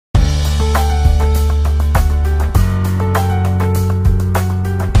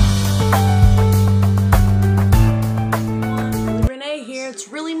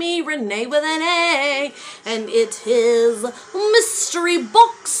and it is Mystery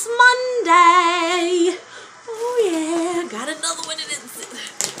Box Monday. Oh yeah, got another one in it.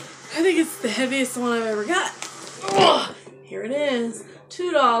 I think it's the heaviest one I've ever got. Oh, here it is,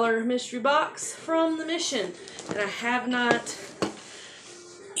 $2 mystery box from the Mission, and I have not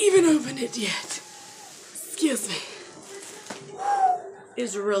even opened it yet. Excuse me.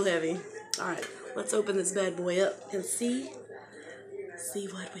 It's real heavy. All right, let's open this bad boy up and see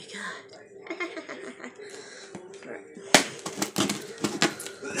what we got. All right.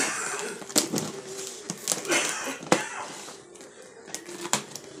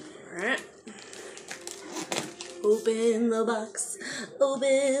 All right. Open the box.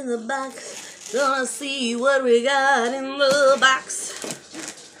 Open the box. Gonna see what we got in the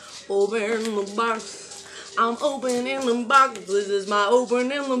box. Open the box. I'm opening the box. This is my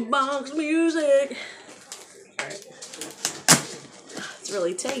opening the box music. Alright. It's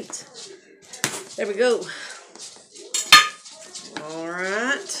really taped. There we go.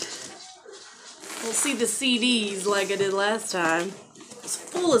 Alright. We'll see the CDs like I did last time. It's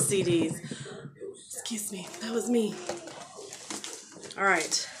full of CDs. Excuse me, that was me.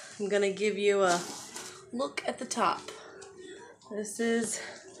 Alright. I'm gonna give you a look at the top. This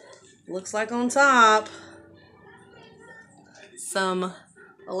looks like on top some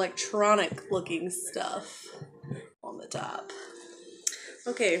electronic looking stuff on the top.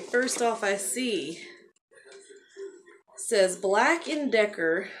 Okay, first off I see it says Black &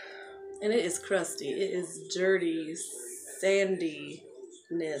 Decker, and it is crusty. It is dirty, sandiness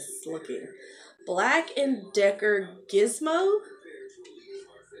looking. Black & Decker Gizmo?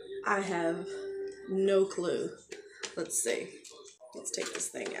 I have no clue. Let's see. Let's take this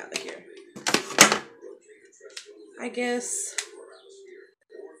thing out of here. I guess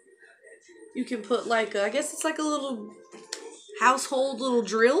you can put like I guess it's like a little household little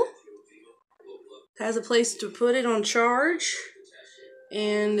drill. Has a place to put it on charge,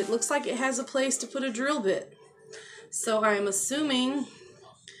 and it looks like it has a place to put a drill bit. So I'm assuming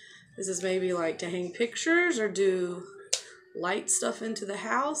this is maybe like to hang pictures or do light stuff into the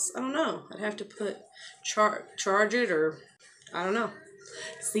house. I don't know. I'd have to charge it, or I don't know.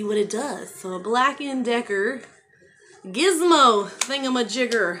 See what it does. So a Black & Decker Gizmo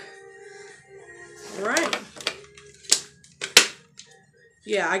thingamajigger. Alright.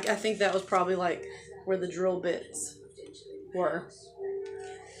 Yeah, I think that was probably like where the drill bits were.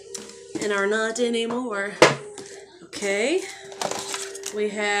 And are not anymore. Okay. We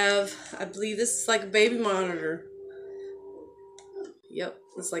have, I believe this is like a baby monitor. Yep,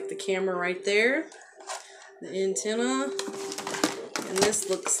 it's like the camera right there. The antenna. And this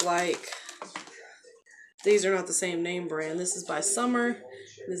looks like, these are not the same name brand. This is by Summer.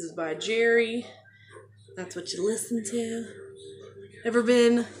 This is by Jerry. That's what you listen to. Ever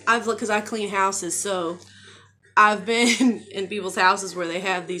been, because I clean houses, so I've been in people's houses where they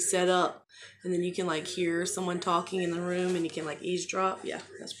have these set up, and then you can like hear someone talking in the room and you can like eavesdrop. Yeah,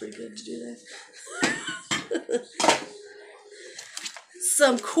 that's pretty good to do that.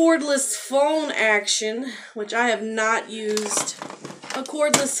 Some cordless phone action, which I have not used. A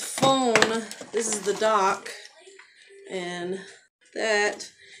cordless phone. This is the dock, and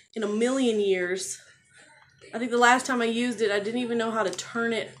that in a million years. I think the last time I used it, I didn't even know how to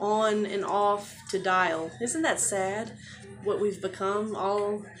turn it on and off to dial. Isn't that sad? What we've become.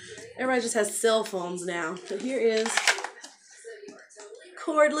 Everybody just has cell phones now. But here is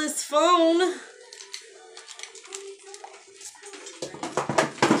cordless phone.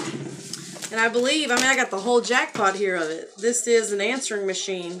 And I believe, I got the whole jackpot here of it. This is an answering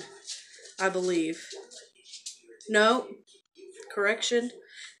machine, I believe. No, correction.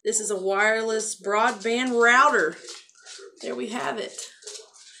 This is a wireless broadband router. There we have it.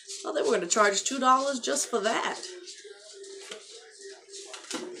 Oh, they were going to charge $2 just for that.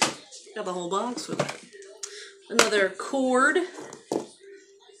 Got the whole box for that. Another cord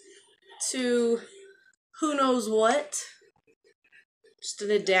to who knows what. Just an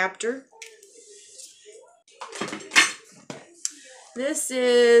adapter. This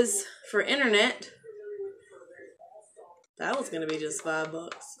is for internet. That was going to be just $5.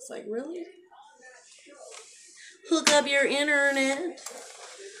 It's like, really? Hook up your internet.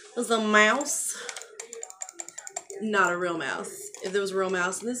 There's a mouse. Not a real mouse. If there was a real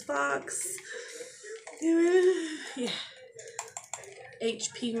mouse in this box. Yeah.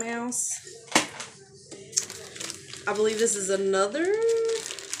 HP mouse. I believe this is another.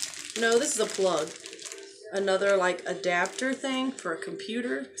 No, this is a plug. Another like adapter thing for a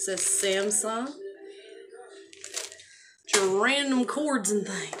computer. It says Samsung. Random cords and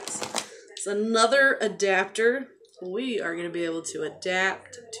things. It's another adapter. We are going to be able to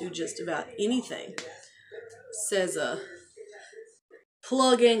adapt to just about anything. Says a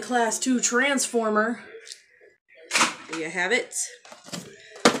plug-in class 2 transformer. There you have it.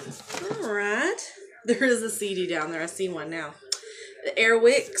 Alright. There is a CD down there. I see one now. The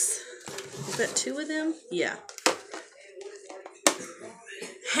Airwicks. Is that 2 of them? Yeah.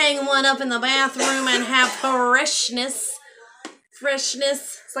 Hang one up in the bathroom and have freshness.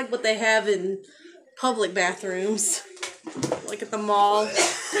 Freshness. It's like what they have in public bathrooms. Like at the mall.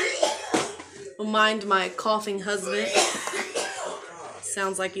 Don't mind my coughing husband.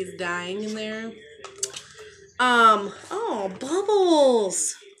 Sounds like he's dying in there. Oh,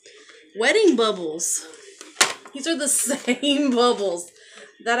 bubbles. Wedding bubbles. These are the same bubbles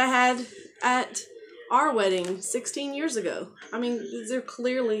that I had at our wedding 16 years ago. I mean, these are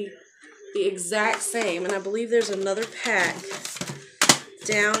clearly the exact same. And I believe there's another pack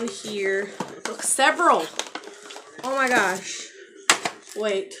down here. Look, several. Oh my gosh.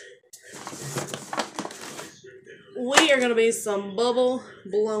 Wait. We are going to be some bubble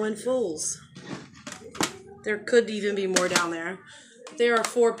blowing fools. There could even be more down there. There are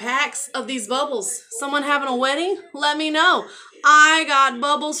 4 packs of these bubbles. Someone having a wedding? Let me know. I got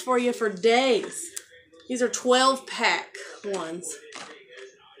bubbles for you for days. These are 12-pack ones.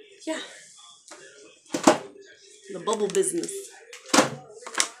 Yeah. The bubble business.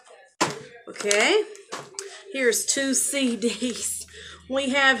 Okay. Here's 2 CDs. We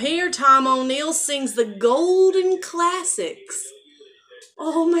have here Tom O'Neill sings the Golden Classics.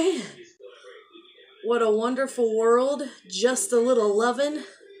 Oh, man. What a Wonderful World. Just a Little Lovin'.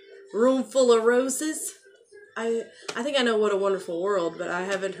 Room Full of Roses. I think I know What a Wonderful World, but I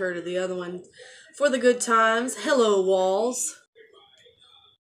haven't heard of the other one. For the Good Times. Hello, Walls.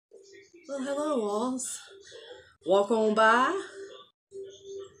 Well, hello, Walls. Walk On By.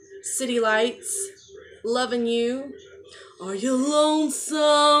 City Lights. Loving You. Are you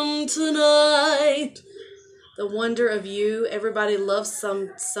lonesome tonight? The Wonder of You. Everybody loves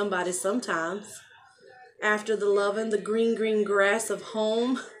somebody sometimes. After the Lovin'. The Green, Green Grass of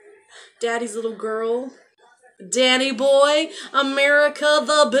Home. Daddy's Little Girl. Danny Boy. America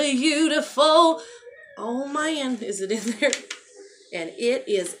the Beautiful. Oh man, is it in there? And it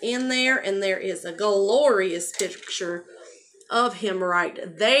is in there, and there is a glorious picture of him right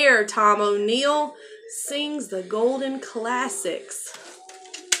there. Tom O'Neill sings the Golden Classics.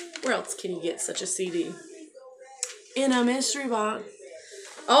 Where else can you get such a CD? In a mystery box.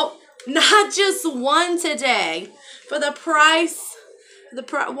 Oh, not just one today. For the price,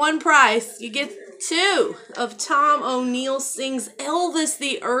 one price, you get 2 of Tom O'Neill sings Elvis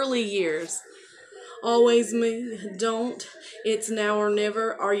the Early Years. Always Me, Don't, It's Now or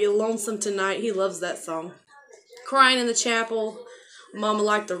Never, Are You Lonesome Tonight? He loves that song. Crying in the Chapel, Mama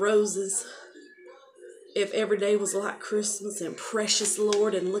Like the Roses. If Every Day Was Like Christmas, and Precious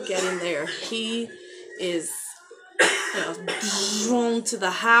Lord, and look at him there. He is drawn to the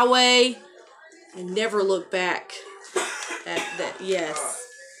highway and never look back at that. Yes.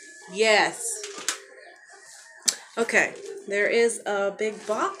 Yes. Okay, there is a big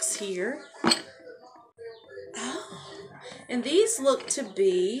box here. Oh, and these look to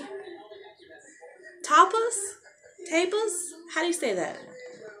be tapas? Tapas? How do you say that?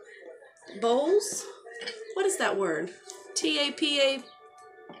 Bowls? What is that word? T-A-P-A-S?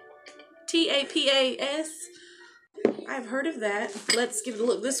 I've heard of that. Let's give it a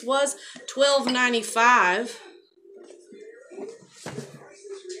look. This was $12.95.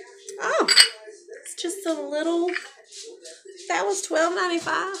 Oh, it's just a little. That was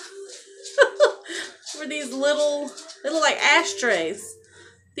 $12.95 for these little. They look like ashtrays.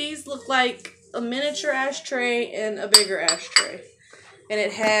 These look like a miniature ashtray and a bigger ashtray, and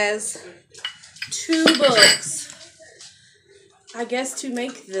it has 2 books. I guess to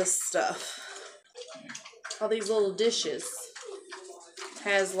make this stuff. All these little dishes.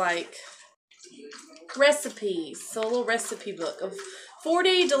 Has like recipes. So a little recipe book of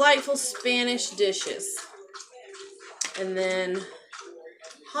 40 delightful Spanish dishes. And then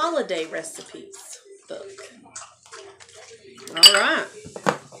holiday recipes book. Alright.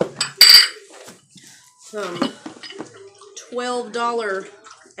 Some $12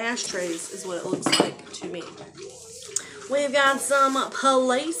 ashtrays is what it looks like to me. We've got some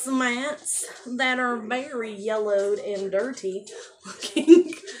placemats that are very yellowed and dirty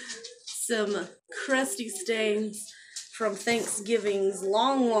looking. Some crusty stains from Thanksgivings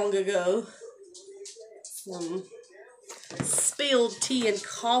long ago. Some spilled tea and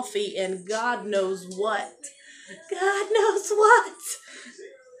coffee and God knows what. God knows what.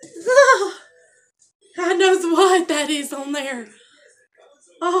 Oh, God knows what that is on there.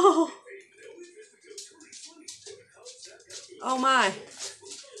 Oh. Oh my.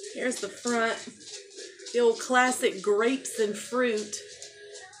 Here's the front. The old classic grapes and fruit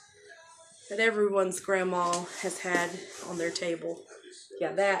that everyone's grandma has had on their table.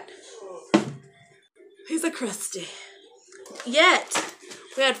 Yeah, that. He's a crusty. Yet,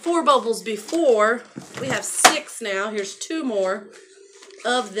 we had 4 bubbles before. We have 6 now. Here's 2 more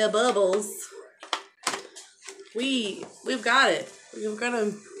of the bubbles. We've got it. We're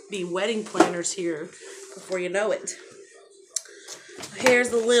gonna be wedding planners here before you know it. Here's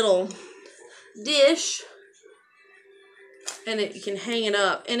the little dish, and you can hang it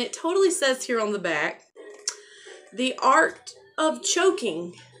up. And it totally says here on the back, the art of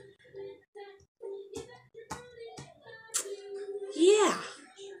choking. Yeah,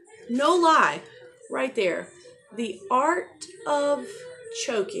 no lie, right there. The art of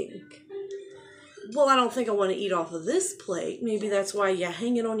choking. Well, I don't think I want to eat off of this plate. Maybe that's why you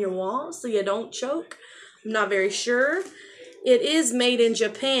hang it on your wall so you don't choke. I'm not very sure. It is made in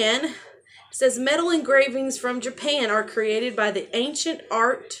Japan. It says metal engravings from Japan are created by the ancient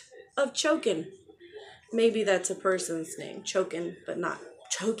art of choking. Maybe that's a person's name, choking, but not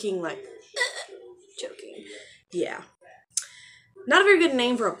choking like choking. Yeah. Not a very good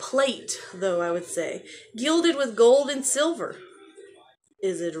name for a plate, though, I would say. Gilded with gold and silver.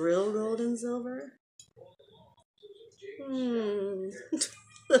 Is it real gold and silver?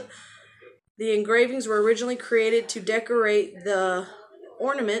 The engravings were originally created to decorate the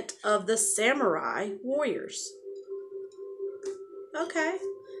ornament of the samurai warriors. Okay.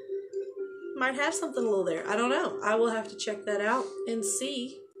 Might have something a little there. I don't know. I will have to check that out and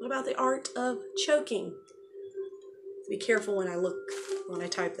see. What about the art of choking? Be careful when I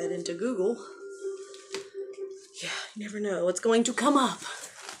type that into Google. Yeah, you never know what's going to come up.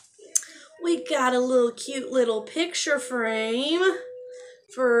 We got a little cute little picture frame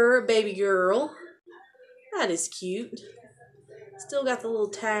for a baby girl. That is cute. Still got the little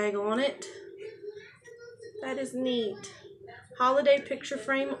tag on it. That is neat. Holiday picture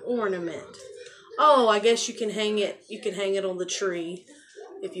frame ornament. Oh, I guess you can hang it. You can hang it on the tree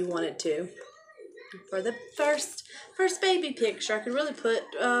if you wanted to. For the first baby picture, I could really put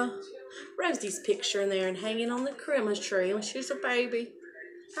Rosie's picture in there and hang it on the Christmas tree when she's a baby.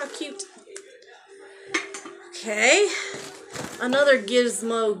 How cute. Okay. Another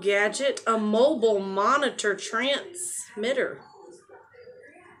gizmo gadget, a mobile monitor transmitter.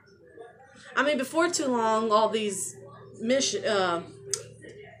 I mean, before too long, all these mission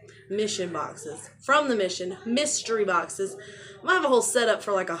boxes, from the mission, mystery boxes, I'm gonna have a whole setup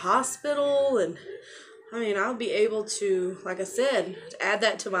for like a hospital, and I mean, I'll be able to, like I said, add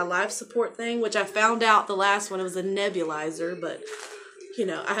that to my life support thing, which I found out the last one, it was a nebulizer, but, you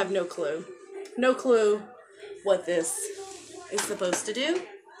know, I have no clue. No clue what this is supposed to do.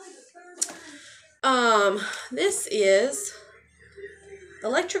 This is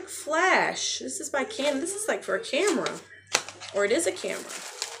electric flash. This is by Canon. This is like for a camera, or it is a camera.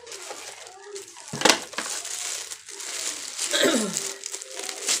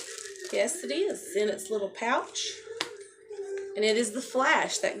 Yes, it is, in its little pouch. And it is the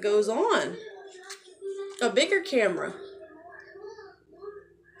flash that goes on a bigger camera.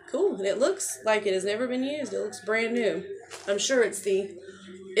 Cool, and it looks like it has never been used. It looks brand new. I'm sure it's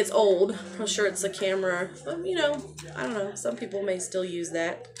old. I'm sure it's a camera, but you know, I don't know. Some people may still use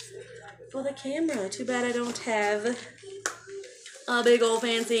that for the camera. Too bad I don't have a big old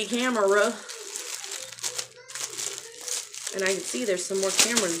fancy camera. And I can see there's some more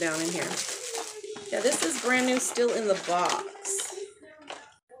cameras down in here. Yeah, this is brand new, still in the box.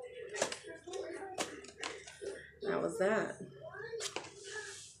 How was that?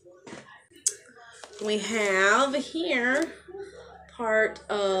 We have here part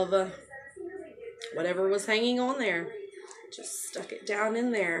of whatever was hanging on there. Just stuck it down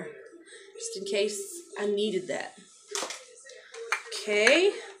in there, just in case I needed that.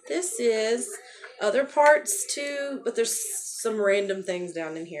 Okay, this is other parts too, but there's some random things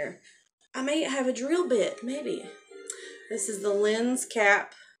down in here. I may have a drill bit, maybe. This is the lens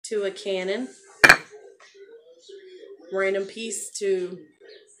cap to a Canon. Random piece to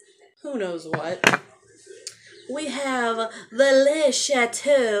who knows what. We have the Le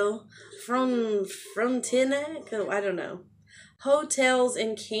Chateau from Frontenac. Oh, I don't know. Hotels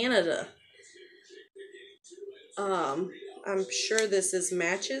in Canada. I'm sure this is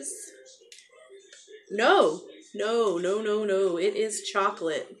matches. No. It is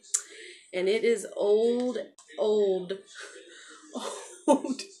chocolate. And it is old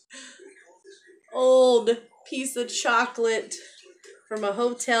piece of chocolate from a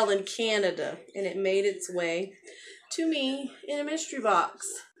hotel in Canada. And it made its way to me in a mystery box.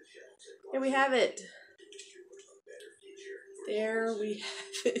 Here we have it. There we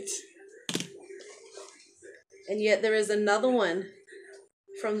have it. And yet there is another one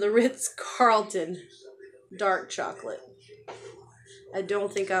from the Ritz-Carlton dark chocolate. I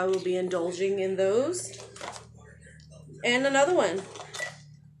don't think I will be indulging in those. And another one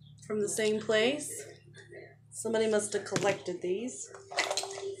from the same place. Somebody must have collected these.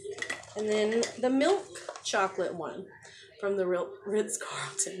 And then the milk chocolate one from the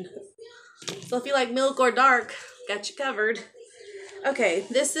Ritz-Carlton. So if you like milk or dark, got you covered. Okay,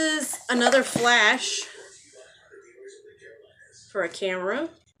 this is another flash for a camera.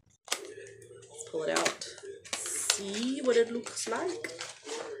 Let's pull it out. See what it looks like.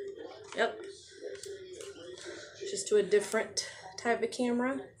 Yep. Just to a different type of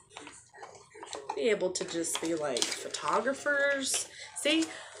camera. Be able to just be like photographers. See,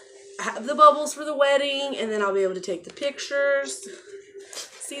 I have the bubbles for the wedding, and then I'll be able to take the pictures.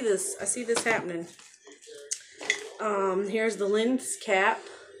 See this? I see this happening. Here's the lens cap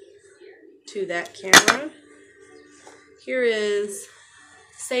to that camera. Here is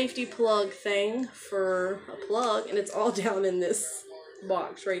safety plug thing for a plug, and it's all down in this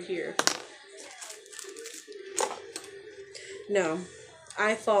box right here. No,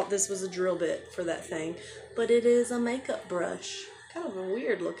 I thought this was a drill bit for that thing, but it is a makeup brush. Kind of a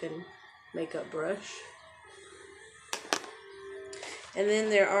weird looking makeup brush. And then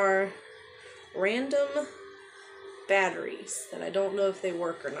there are random batteries that I don't know if they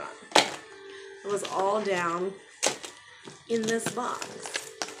work or not. It was all down in this box.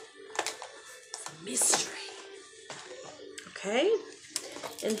 It's a mystery. Okay,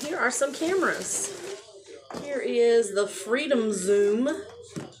 and here are some cameras. Here is the Freedom Zoom.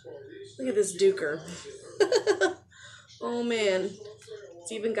 Look at this duker. Oh man,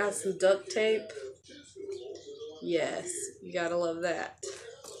 it's even got some duct tape. Yes, you gotta love that.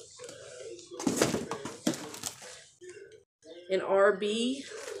 An RB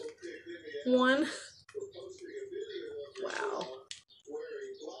one. Wow.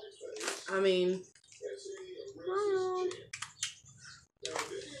 I mean,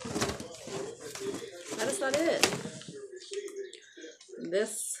 that is not it.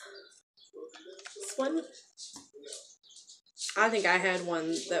 This one, I think I had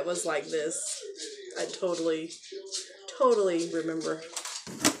one that was like this. I totally remember.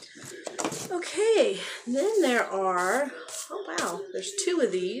 Okay, then there are, oh wow, there's two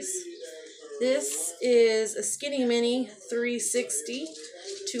of these. This is a Skinny Mini 360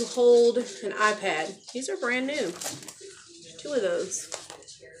 to hold an iPad. These are brand new. Two of those.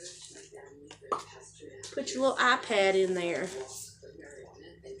 Put your little iPad in there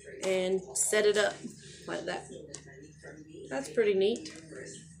and set it up like that. That's pretty neat.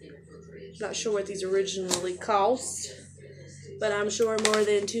 Not sure what these originally cost, but I'm sure more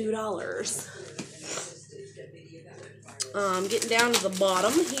than $2. Getting down to the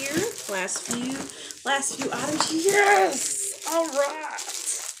bottom here. Last few items. Yes! All right.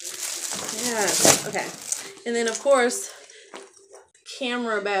 Yes. Okay. And then of course,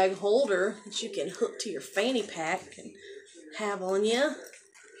 camera bag holder that you can hook to your fanny pack and have on you.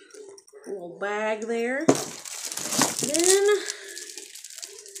 Little bag there. Then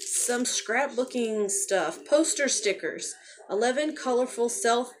some scrapbooking stuff. Poster stickers. 11 colorful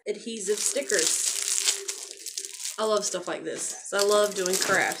self-adhesive stickers. I love stuff like this. So I love doing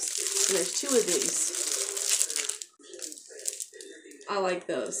crafts. And there's two of these. I like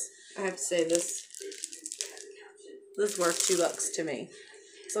those. I have to say this worth $2 to me.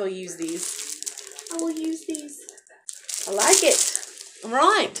 So I'll use these. I will use these. I like it.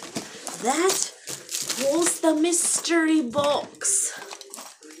 Alright. That was the mystery box.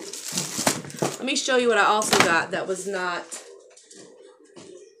 Let me show you what I also got that was not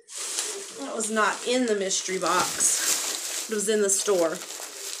in the mystery box. It was in the store.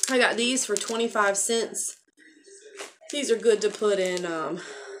 I got these for 25 cents. These are good to put in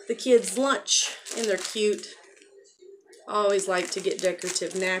the kids' lunch, and they're cute. I always like to get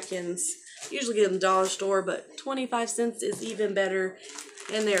decorative napkins. Usually get them at the dollar store, but 25 cents is even better,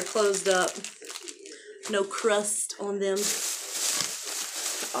 and they're closed up. No crust on them.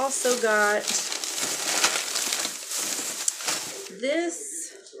 I also got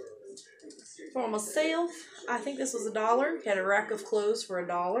this for myself. I think this was $1. Had a rack of clothes for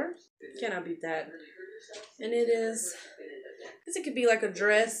 $1. Cannot beat that. And it is, I guess it could be like a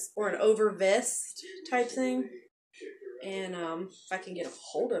dress or an over vest type thing. And if I can get a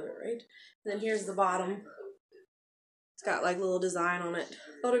hold of it, right? And then here's the bottom. It's got like a little design on it.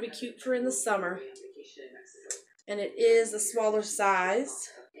 Thought it'd be cute for in the summer. And it is a smaller size.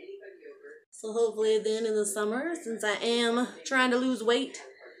 So hopefully then in the summer, since I am trying to lose weight,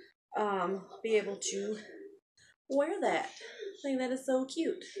 be able to wear that. I think that is so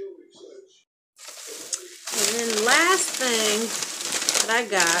cute. And then last thing that I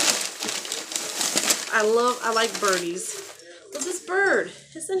got, I like birdies. Well, this bird,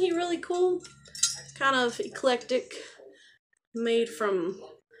 isn't he really cool? Kind of eclectic, made from,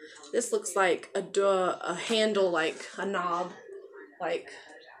 this looks like a handle, like a knob, like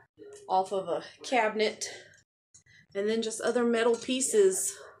off of a cabinet, and then just other metal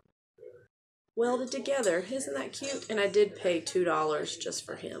pieces welded together. Isn't that cute? And I did pay $2 just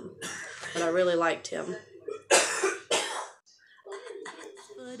for him, but I really liked him.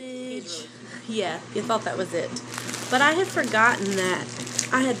 Footage. Yeah, you thought that was it. But I had forgotten that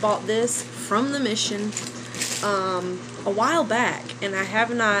I had bought this from the Mission a while back, and I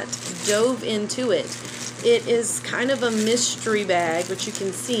have not dove into it. It is kind of a mystery bag, which you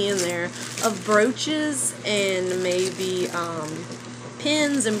can see in there, of brooches and maybe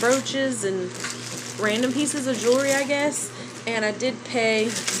pins and brooches and random pieces of jewelry, I guess. And I did pay,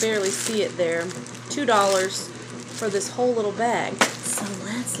 barely see it there, $2 for this whole little bag. So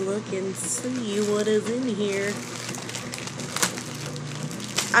let's look and see what is in here.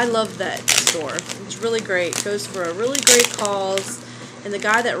 I love that store. It's really great. It goes for a really great cause. And the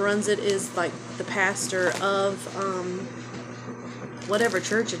guy that runs it is like the pastor of whatever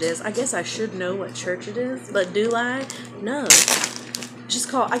church it is. I guess I should know what church it is, but do I? No. It's just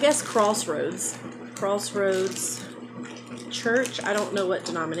called, I guess, Crossroads. Crossroads Church. I don't know what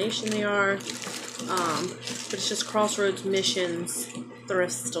denomination they are, but it's just Crossroads Missions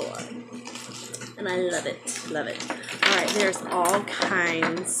Thrift Store. And I love it. Love it. Alright, there's all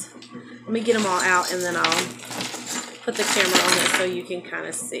kinds. Let me get them all out and then I'll put the camera on it so you can kind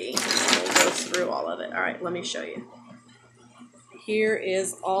of see. We'll go through all of it. Alright, let me show you. Here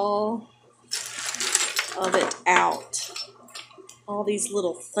is all of it out. All these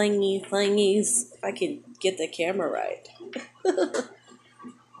little thingies. If I can get the camera right.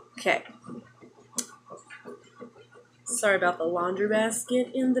 Okay. Sorry about the laundry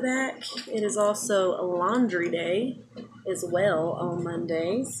basket in the back. It is also a laundry day as well on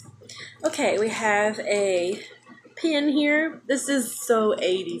Mondays. Okay, we have a pin here. This is so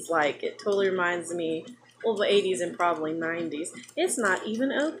 80s like. It totally reminds me, well, the 80s and probably 90s. It's not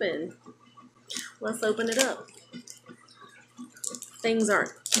even open. Let's open it up. Things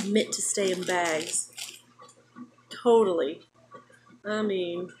aren't meant to stay in bags. Totally. I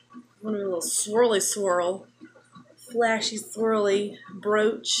mean, one of a little swirly swirl. Flashy swirly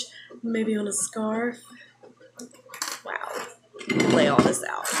brooch. Maybe on a scarf. Wow. Lay all this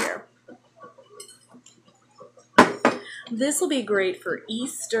out here. This will be great for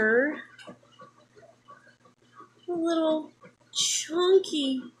Easter. A little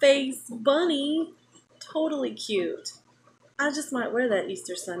chunky face bunny. Totally cute. I just might wear that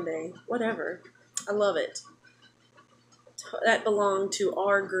Easter Sunday. Whatever. I love it. That belonged to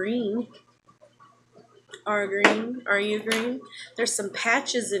R. Green. R. Green. Are you green? There's some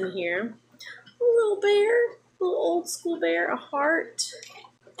patches in here. A little bear. A little old school bear. A heart.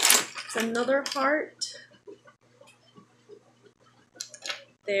 It's another heart.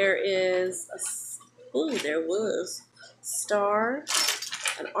 There is a, ooh, there was a star,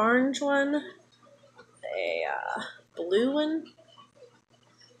 an orange one, a blue one.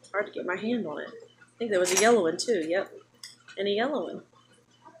 It's hard to get my hand on it. I think there was a yellow one too, yep, and a yellow one.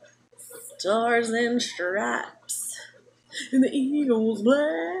 Stars and stripes, and the eagles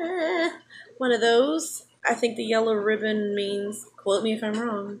fly. One of those. I think the yellow ribbon means, quote me if I'm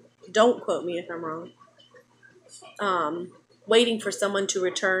wrong. Don't quote me if I'm wrong. Waiting for someone to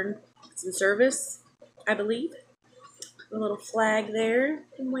return some service, I believe. A little flag there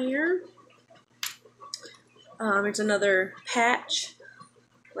somewhere. There's another patch,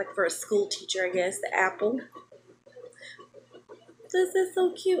 like for a school teacher, I guess, the apple. This is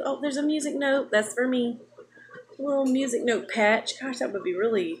so cute. Oh, there's a music note. That's for me. A little music note patch. Gosh, that would be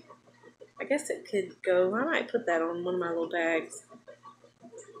really, I guess it could go, I might put that on one of my little bags.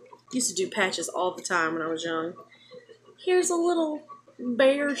 Used to do patches all the time when I was young. Here's a little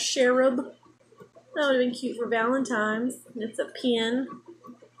bear cherub. That would have been cute for Valentine's. It's a pin.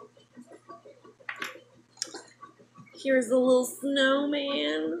 Here's a little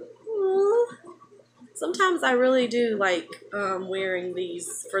snowman. Aww. Sometimes I really do like wearing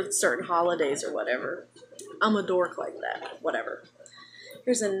these for certain holidays or whatever. I'm a dork like that. Whatever.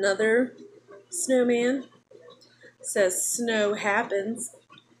 Here's another snowman. It says snow happens.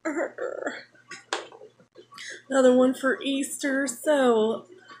 Another one for Easter. So,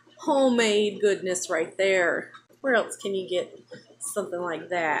 homemade goodness right there. Where else can you get something like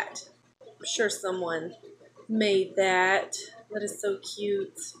that? I'm sure someone made that. That is so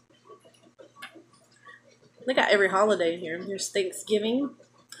cute. They got every holiday in here. There's Thanksgiving.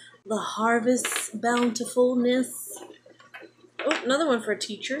 The harvest bountifulness. Oh, another one for a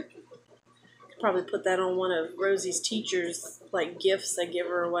teacher. Could probably put that on one of Rosie's teachers, like gifts I give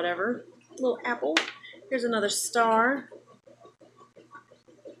her or whatever. Little apple. Here's another star.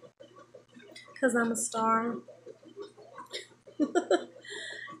 Because I'm a star.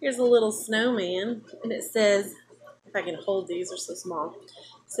 Here's a little snowman. And it says, if I can hold these, they're so small.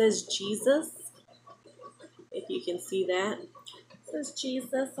 It says Jesus. If you can see that. It says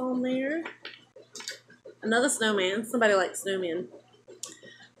Jesus on there. Another snowman. Somebody likes snowmen.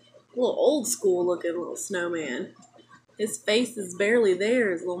 A little old school looking little snowman. His face is barely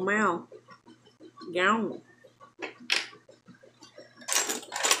there. His little mouth. Gone.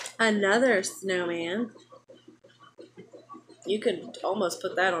 Another snowman. You could almost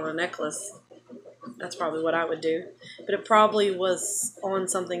put that on a necklace. That's probably what I would do. But it probably was on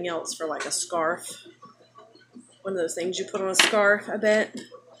something else for like a scarf. One of those things you put on a scarf, I bet.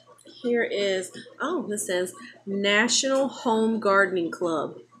 Here is, oh, this says National Home Gardening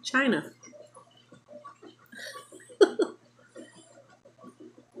Club, China. I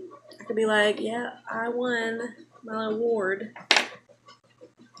could be like, yeah, I won my award.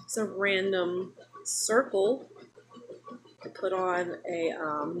 It's a random circle to put on a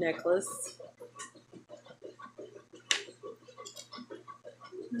necklace.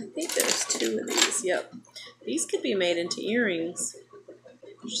 I think there's 2 of these. Yep. These could be made into earrings.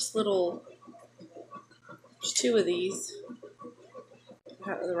 Just little, there's 2 of these. I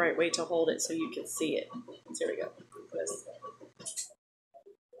have the right way to hold it so you can see it. There we go. This.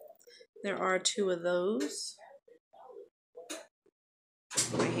 There are 2 of those.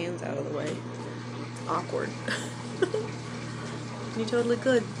 Put my hands out of the way. Awkward. You totally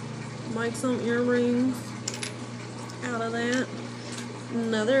could make some earrings out of that.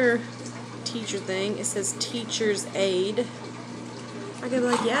 Another teacher thing. It says teacher's aid. I could be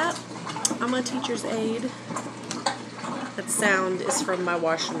like, yeah, I'm a teacher's aide. That sound is from my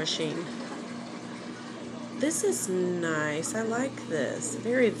washing machine. This is nice. I like this.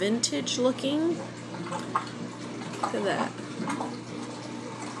 Very vintage looking. Look at that.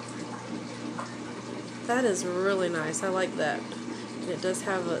 That is really nice. I like that. And it does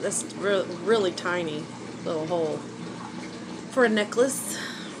have a, that's really tiny little hole for a necklace.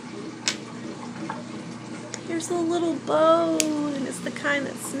 Here's a little bow, and it's the kind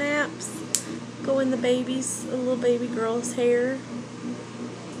that snaps. Go in the baby's, a little baby girl's hair.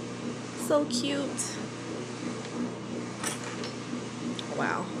 So cute.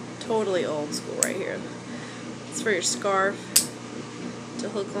 Wow, totally old school right here. It's for your scarf, to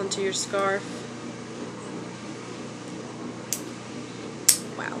hook onto your scarf.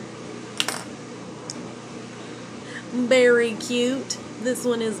 Wow. Very cute. This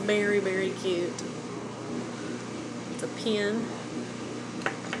one is very, very cute. It's a pin.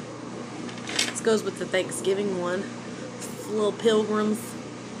 This goes with the Thanksgiving one. Little pilgrims.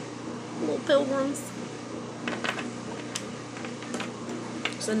 Little pilgrims.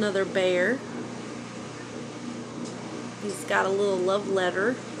 There's another bear. He's got a little love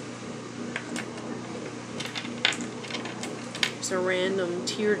letter. There's a random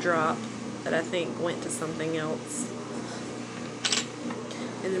teardrop that I think went to something else.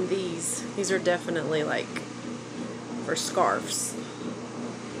 And then these are definitely like for scarves.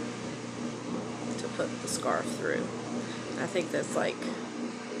 To put the scarf through. I think that's like,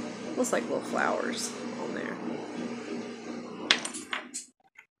 looks like little flowers on there.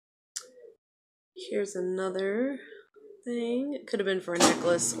 Here's another thing. It could have been for a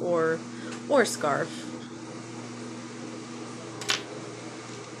necklace or a scarf.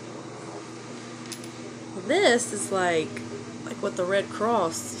 This is like what the Red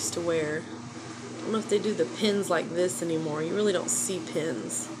Cross used to wear. I don't know if they do the pins like this anymore. You really don't see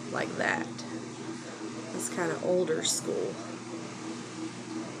pins like that. It's kind of older school.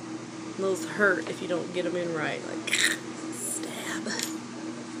 Those hurt if you don't get them in right. Like, stab.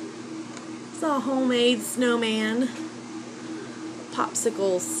 It's a homemade snowman.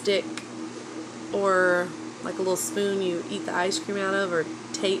 Popsicle stick. Or like a little spoon you eat the ice cream out of. Or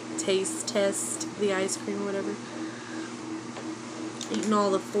taste test the ice cream or whatever. Eating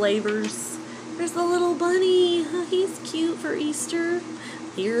all the flavors. There's the little bunny. He's cute for Easter.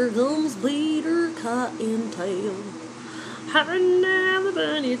 Here comes Peter Cottontail. Hopping down the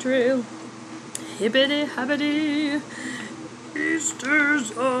bunny trail. Hippity hoppity.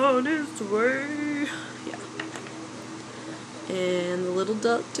 Easter's on its way. Yeah. And the little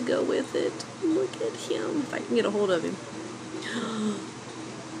duck to go with it. Look at him. If I can get a hold of him.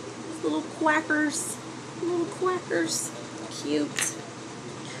 Little quackers. Little quackers. Cute.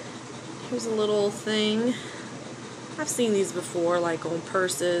 Here's a little thing. I've seen these before, like on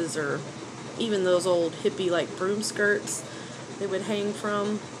purses or even those old hippie like broom skirts they would hang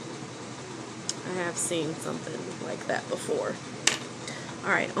from. I have seen something like that before.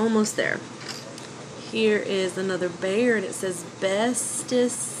 Alright, almost there. Here is another bear, and it says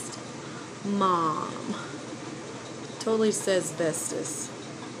bestest mom. Totally says bestest.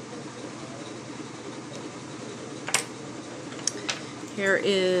 Here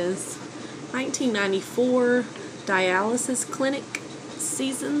is 1994 dialysis clinic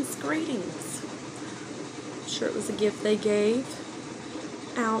season's greetings. I'm sure it was a gift they gave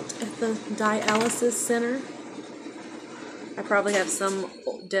out at the dialysis center. I probably have some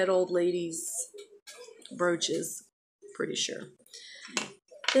dead old lady's brooches, pretty sure.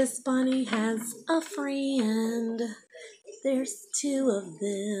 This bunny has a friend. There's two of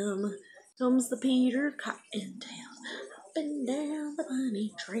them. Comes the Peter Cottontail up and down the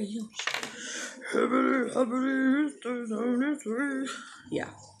bunny trail. Yeah.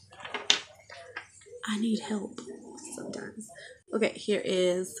 I need help sometimes. Okay, here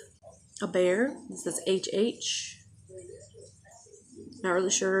is a bear. This says HH. Not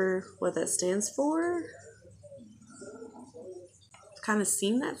really sure what that stands for. I've kind of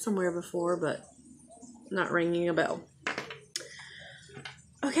seen that somewhere before, but not ringing a bell.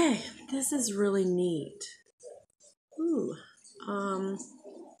 Okay, this is really neat. Ooh,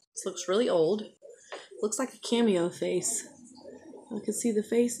 this looks really old. Looks like a cameo face. I can see the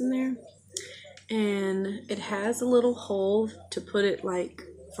face in there. And it has a little hole to put it like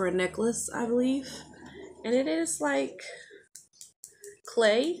for a necklace, I believe. And it is like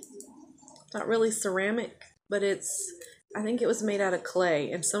clay. Not really ceramic, but I think it was made out of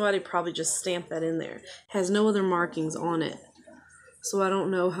clay. And somebody probably just stamped that in there. It has no other markings on it. So I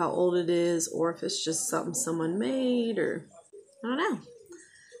don't know how old it is, or if it's just something someone made, or I don't know.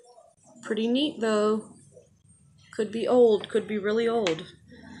 Pretty neat though. Could be old, could be really old.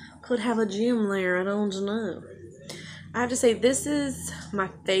 Could have a gem there, I don't know. I have to say, this is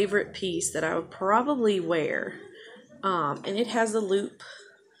my favorite piece that I would probably wear. And it has a loop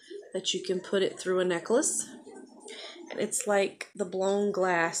that you can put it through a necklace. And it's like the blown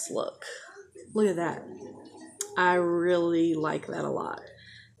glass look. Look at that. I really like that a lot.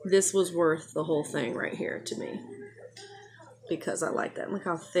 This was worth the whole thing right here to me, because I like that. Look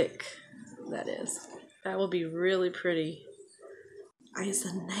how thick that is. That will be really pretty. It's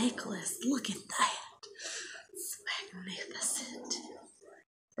a necklace. Look at that. It's magnificent.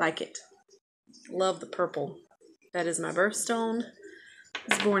 Like it. Love the purple. That is my birthstone.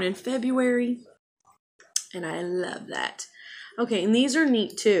 I was born in February, and I love that. Okay, and these are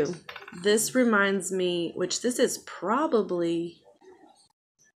neat too. This reminds me, which this is probably,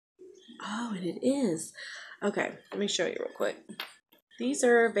 oh, and it is. Okay, let me show you real quick. These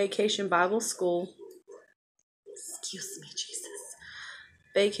are Vacation Bible School, excuse me, Jesus.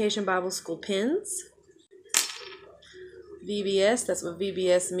 Vacation Bible School pins. VBS, that's what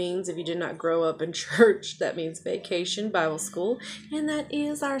VBS means. If you did not grow up in church, that means Vacation Bible School. And that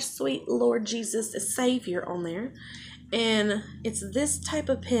is our sweet Lord Jesus, the Savior on there. And it's this type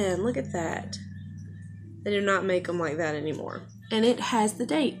of pen. Look at that. They do not make them like that anymore. And it has the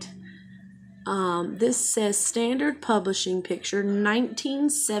date. This says Standard Publishing Picture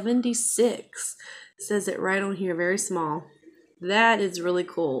 1976. Says it right on here, very small. That is really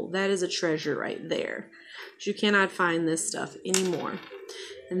cool. That is a treasure right there. You cannot find this stuff anymore.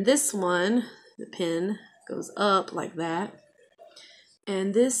 And this one, the pen goes up like that.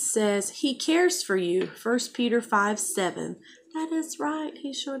 And this says, He cares for you. 1 Peter 5:7. That is right.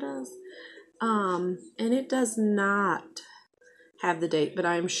 He sure does. And it does not have the date, but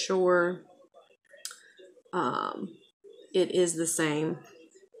I'm sure it is the same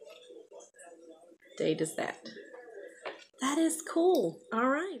date as that. That is cool. All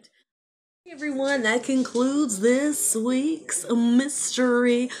right. Hey everyone, that concludes this week's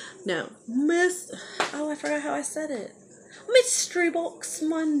mystery. No, oh, I forgot how I said it. Mystery Box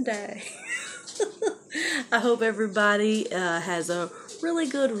Monday. I hope everybody has a really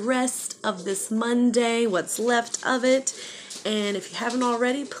good rest of this Monday, what's left of it. And if you haven't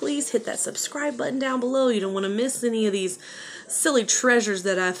already, please hit that subscribe button down below. You don't want to miss any of these silly treasures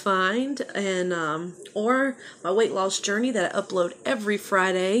that I find, and or my weight loss journey that I upload every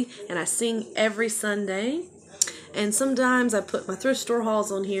Friday and I sing every Sunday. And sometimes I put my thrift store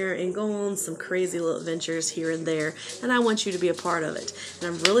hauls on here and go on some crazy little adventures here and there, and I want you to be a part of it. And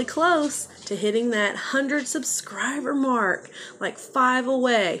I'm really close to hitting that 100 subscriber mark, like 5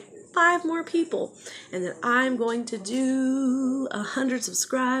 away. 5 more people, and then I'm going to do a 100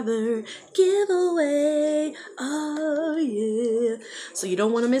 subscriber giveaway. Oh yeah, so you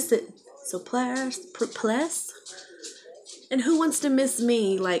don't want to miss it. So please And who wants to miss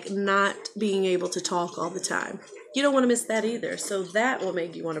me, like not being able to talk all the time? You don't want to miss that either. So that will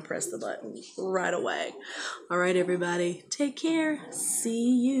make you want to press the button right away. All right, everybody. Take care.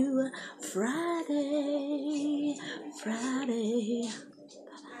 See you Friday. Friday.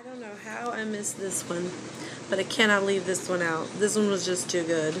 I don't know how I missed this one, but I cannot leave this one out. This one was just too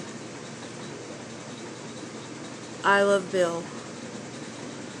good. I Love Bill.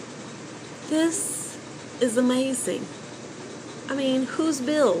 This is amazing. I mean, who's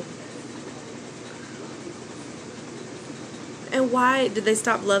Bill? And why did they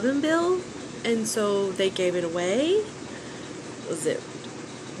stop loving Bill? And so they gave it away? Was it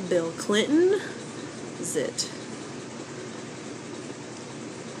Bill Clinton? Was it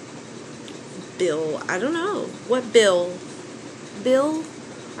Bill? I don't know. What Bill? Bill,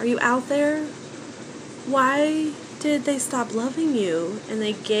 are you out there? Why did they stop loving you and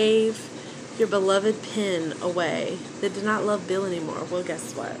they gave your beloved pen away? They did not love Bill anymore. Well,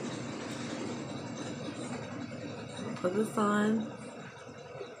 guess what? Put this on.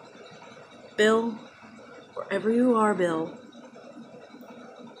 Bill, wherever you are, Bill,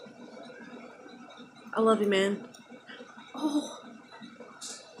 I love you, man. Oh.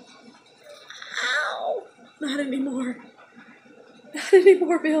 Ow. Not anymore. Not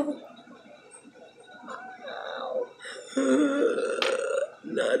anymore, Bill. Ow.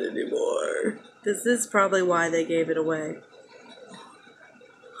 Not anymore. This is probably why they gave it away.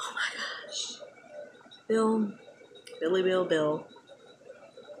 Oh my gosh. Bill. Billy Bill Bill.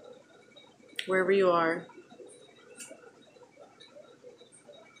 Wherever you are.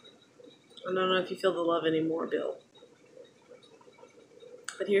 I don't know if you feel the love anymore, Bill.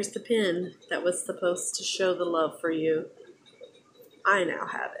 But here's the pin that was supposed to show the love for you. I now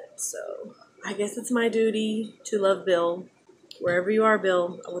have it, so I guess it's my duty to love Bill. Wherever you are,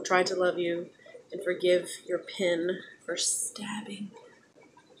 Bill, I will try to love you and forgive your pin for stabbing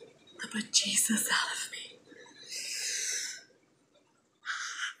the bejesus out of me.